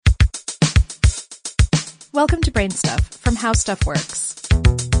Welcome to Brain Stuff from How Stuff Works.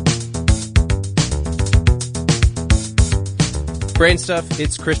 Brain Stuff,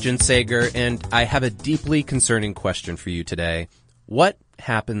 it's Christian Sager, and I have a deeply concerning question for you today. What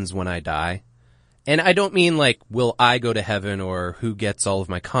happens when I die? And I don't mean like, will I go to heaven or who gets all of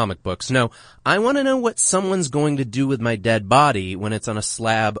my comic books? No, I want to know what someone's going to do with my dead body when it's on a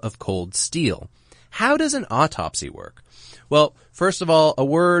slab of cold steel. How does an autopsy work? Well, first of all, a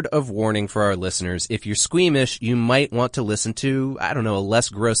word of warning for our listeners. If you're squeamish, you might want to listen to, a less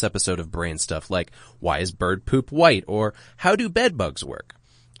gross episode of Brain Stuff, like Why is Bird Poop White? Or How do Bed Bugs Work?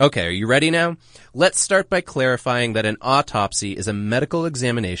 Okay, are you ready now? Let's start by clarifying that an autopsy is a medical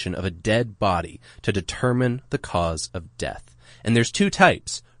examination of a dead body to determine the cause of death. And there's two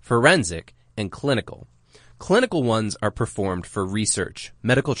types, forensic and clinical. Clinical ones are performed for research,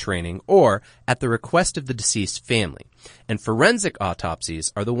 medical training, or at the request of the deceased family. And forensic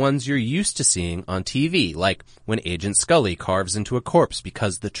autopsies are the ones you're used to seeing on TV, like when Agent Scully carves into a corpse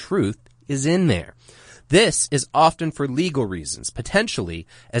because the truth is in there. This is often for legal reasons, potentially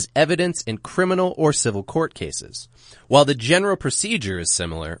as evidence in criminal or civil court cases. While the general procedure is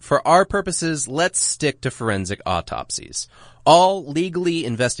similar, for our purposes, let's stick to forensic autopsies. All legally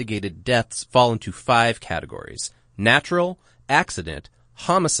investigated deaths fall into 5 categories: natural, accident,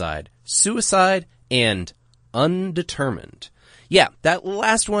 homicide, suicide, and undetermined. Yeah, that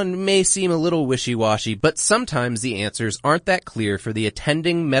last one may seem a little wishy-washy, but sometimes the answers aren't that clear for the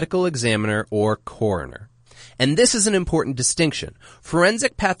attending medical examiner or coroner. And this is an important distinction.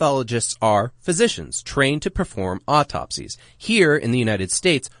 Forensic pathologists are physicians trained to perform autopsies. Here in the United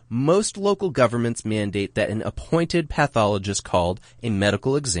States, most local governments mandate that an appointed pathologist called a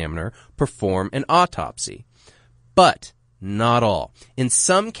medical examiner perform an autopsy. But not all. In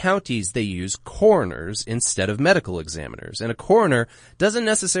some counties, they use coroners instead of medical examiners, and a coroner doesn't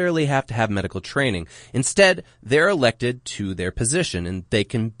necessarily have to have medical training. Instead, they're elected to their position, and they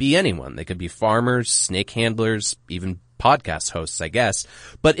can be anyone. They could be farmers, snake handlers, even podcast hosts, I guess.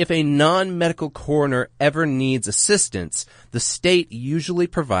 But if a non-medical coroner ever needs assistance, the state usually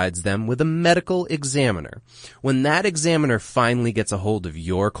provides them with a medical examiner. When that examiner finally gets a hold of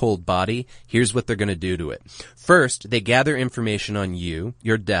your cold body, here's what they're going to do to it. First, they gather information on you,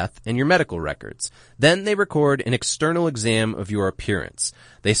 your death, and your medical records. Then they record an external exam of your appearance.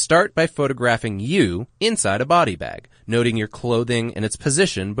 They start by photographing you inside a body bag, noting your clothing and its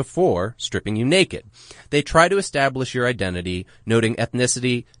position before stripping you naked. They try to establish your identity, noting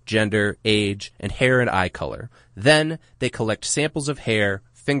ethnicity, gender, age, and hair and eye color. Then they collect samples of hair,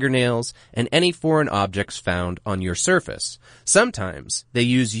 fingernails, and any foreign objects found on your surface. Sometimes they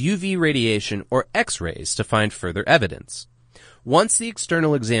use UV radiation or X-rays to find further evidence. Once the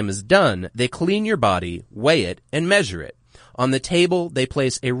external exam is done, they clean your body, weigh it, and measure it. On the table, they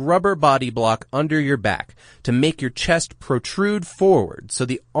place a rubber body block under your back to make your chest protrude forward so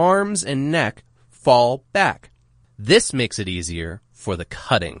the arms and neck fall back. This makes it easier for the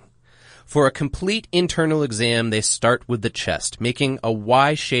cutting. For a complete internal exam, they start with the chest, making a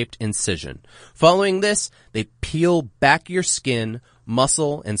Y-shaped incision. Following this, they peel back your skin,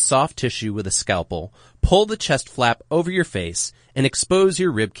 muscle, and soft tissue with a scalpel, pull the chest flap over your face, and expose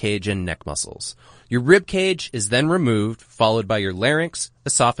your rib cage and neck muscles. Your rib cage is then removed, followed by your larynx,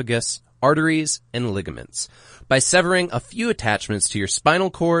 esophagus, arteries, and ligaments. By severing a few attachments to your spinal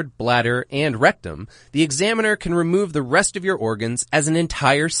cord, bladder, and rectum, the examiner can remove the rest of your organs as an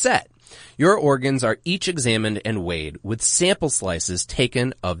entire set. Your organs are each examined and weighed, with sample slices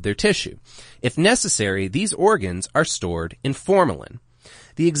taken of their tissue. If necessary, these organs are stored in formalin.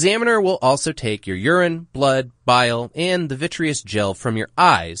 The examiner will also take your urine, blood, bile, and the vitreous gel from your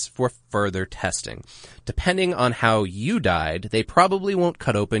eyes for further testing. Depending on how you died, they probably won't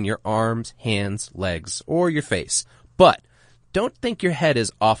cut open your arms, hands, legs, or your face. But don't think your head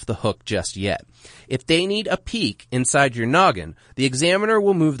is off the hook just yet. If they need a peek inside your noggin, the examiner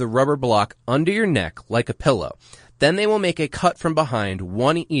will move the rubber block under your neck like a pillow. Then they will make a cut from behind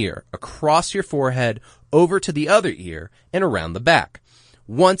one ear, across your forehead, over to the other ear, and around the back.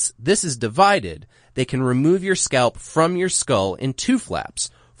 Once this is divided, they can remove your scalp from your skull in 2 flaps,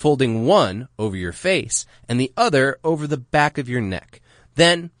 folding one over your face and the other over the back of your neck.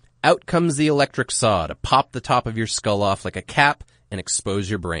 Then out comes the electric saw to pop the top of your skull off like a cap and expose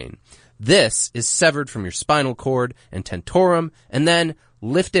your brain. This is severed from your spinal cord and tentorum and then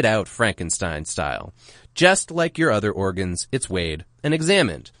lifted out Frankenstein style. Just like your other organs, it's weighed and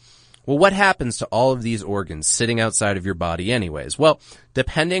examined. Well, what happens to all of these organs sitting outside of your body anyways? Well,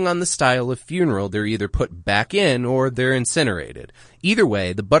 depending on the style of funeral, they're either put back in or they're incinerated. Either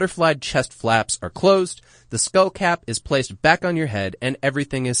way, the butterflied chest flaps are closed, the skull cap is placed back on your head, and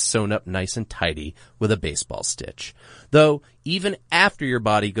everything is sewn up nice and tidy with a baseball stitch. Though, even after your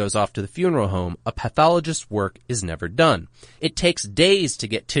body goes off to the funeral home, a pathologist's work is never done. It takes days to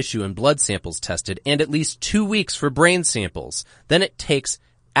get tissue and blood samples tested, and at least 2 weeks for brain samples. Then it takes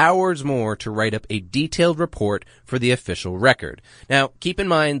hours more to write up a detailed report for the official record. Now, keep in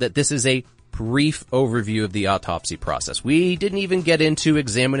mind that this is a brief overview of the autopsy process. We didn't even get into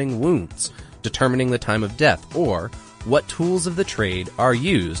examining wounds, determining the time of death, or what tools of the trade are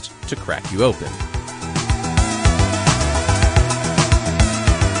used to crack you open.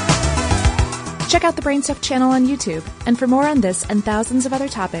 Check out the Brainstuff channel on YouTube, and for more on this and thousands of other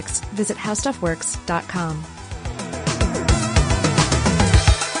topics, visit howstuffworks.com.